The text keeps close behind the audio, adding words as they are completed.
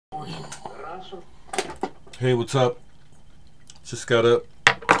Hey, what's up? Just got up,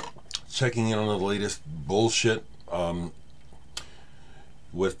 checking in on the latest bullshit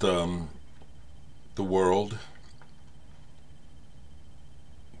with the world.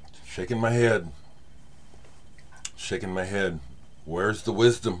 Shaking my head. Where's the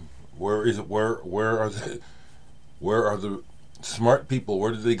wisdom? Where is it? Where are the smart people?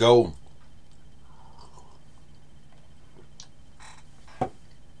 Where did they go?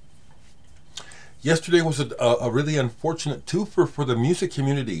 Yesterday was a really unfortunate twofer for the music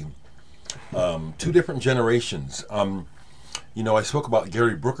community. Two different generations. I spoke about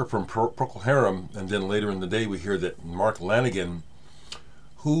Gary Brooker from Procol Harum, and then later in the day we hear that Mark Lanigan,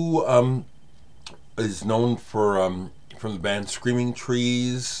 who is known for from the band Screaming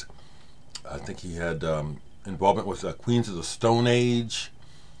Trees. I think he had involvement with Queens of the Stone Age,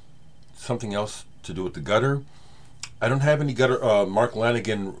 something else to do with the gutter. I don't have any gutter Mark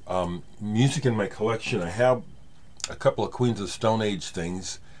Lanigan music in my collection. I have a couple of Queens of the Stone Age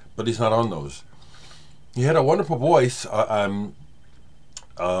things, but he's not on those. He had a wonderful voice. When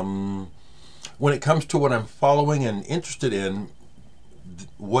it comes to what I'm following and interested in,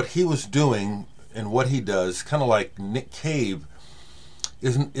 what he was doing and what he does, kind of like Nick Cave,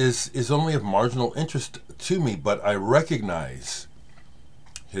 is only of marginal interest to me. But I recognize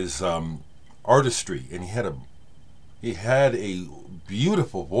his artistry, and he had a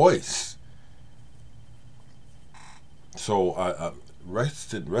beautiful voice. So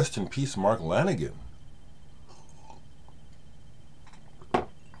rest in peace, Mark Lanigan.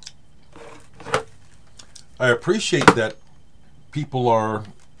 I appreciate that people are.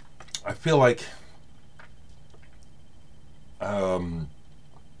 I feel like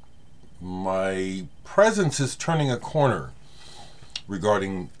my presence is turning a corner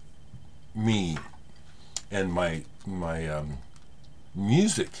regarding me and my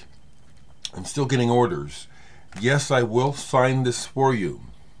music. I'm still getting orders. Yes, I will sign this for you.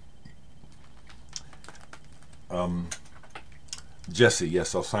 Jesse,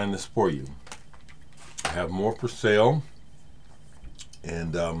 yes, I'll sign this for you. I have more for sale,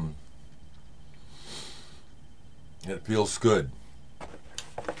 and it feels good.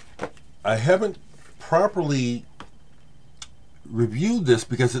 I haven't properly reviewed this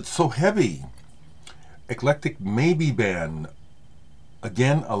because it's so heavy. Eclectic Maybe Band,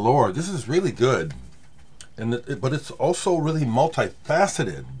 again, Alors. This is really good, but it's also really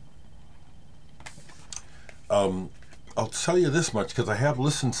multifaceted. I'll tell you this much because I have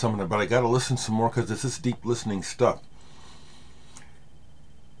listened some of it, but I got to listen some more because this is deep listening stuff.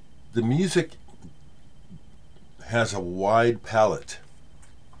 The music has a wide palette.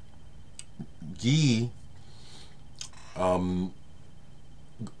 Guy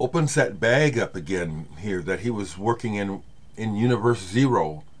opens that bag up again here that he was working in Universe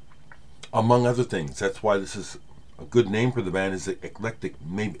Zero, among other things. That's why this is a good name for the band, is Eclectic,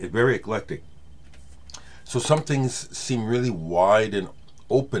 maybe very eclectic. So some things seem really wide and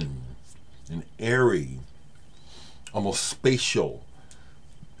open and airy, almost spatial.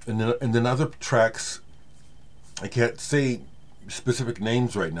 And then other tracks, I can't say specific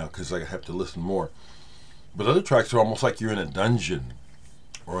names right now because I have to listen more. But other tracks are almost like you're in a dungeon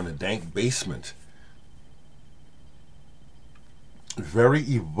or in a dank basement. Very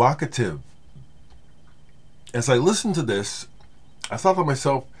evocative. As I listened to this, I thought to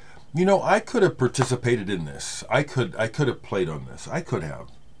myself, I could have participated in this. I could have played on this. I could have.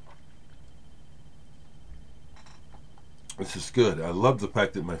 This is good. I love the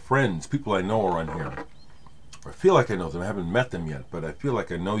fact that my friends, people I know, are on here. I feel like I know them. I haven't met them yet, but I feel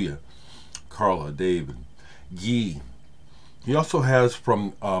like I know you. Carla, Dave, and Guy. He also has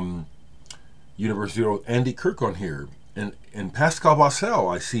from Universe Zero Andy Kirk on here, and Pascal Bassel.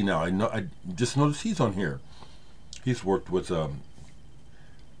 I see now. I just noticed he's on here. He's worked with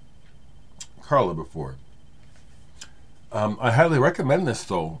Carla before. I highly recommend this,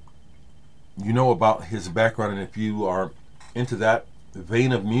 though. You know about his background, and if you are into that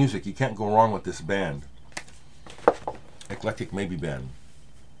vein of music, you can't go wrong with this band. Eclectic Maybe Band.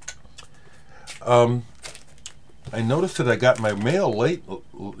 I noticed that I got my mail late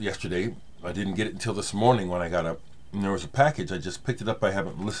yesterday. I didn't get it until this morning when I got up. And there was a package. I just picked it up. I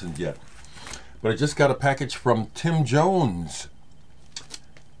haven't listened yet. But I just got a package from Tim Jones,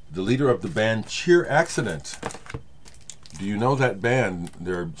 the leader of the band Cheer Accident. Do you know that band?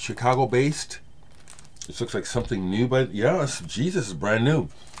 They're Chicago-based. This looks like something new, but yes, Jesus, is brand new.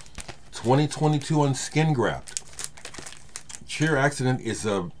 2022 on Skin Graft. Cheer Accident is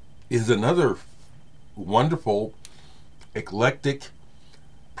another wonderful, eclectic,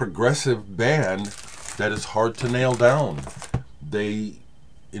 progressive band that is hard to nail down. They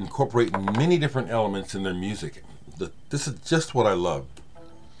incorporate many different elements in their music. This is just what I love.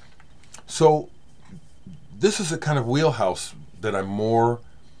 So this is the kind of wheelhouse that I'm more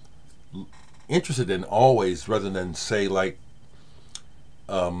interested in always, rather than say like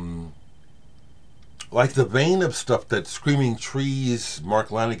the vein of stuff that Screaming Trees,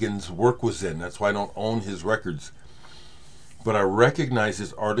 Mark Lanigan's work was in. That's why I don't own his records. But I recognize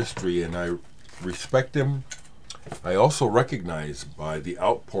his artistry and I respect him. I also recognize by the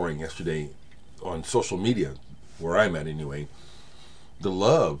outpouring yesterday on social media, where I'm at anyway, the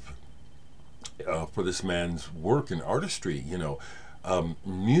love for this man's work and artistry. You know,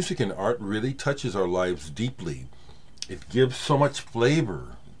 music and art really touches our lives deeply. It gives so much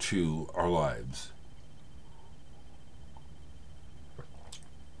flavor to our lives.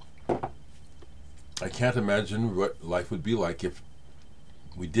 I can't imagine what life would be like if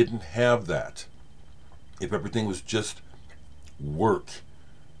we didn't have that. If everything was just work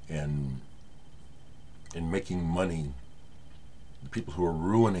and making money. The people who are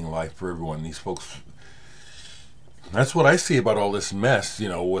ruining life for everyone, these folks. That's what I see about all this mess, you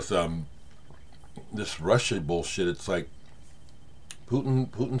know, with this Russia bullshit. It's like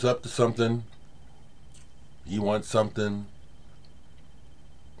Putin's up to something. He wants something.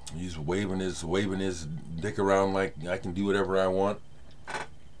 He's waving his dick around like I can do whatever I want,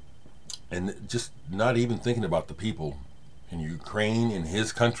 and just not even thinking about the people in Ukraine, in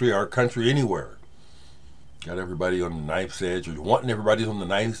his country, our country, anywhere. Got everybody on the knife's edge, or wanting everybody on the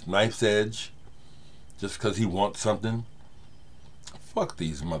knife's edge, just because he wants something. Fuck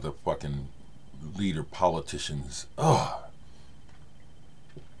these motherfucking leader politicians. Ugh.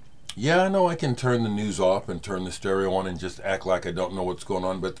 Yeah, I know I can turn the news off and turn the stereo on and just act like I don't know what's going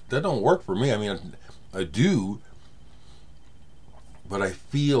on, but that don't work for me. I mean, I do, but I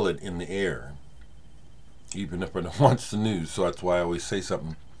feel it in the air, even if I don't watch the news. So that's why I always say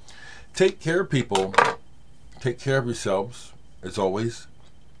something. Take care, people. Take care of yourselves, as always.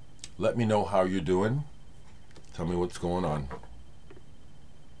 Let me know how you're doing. Tell me what's going on.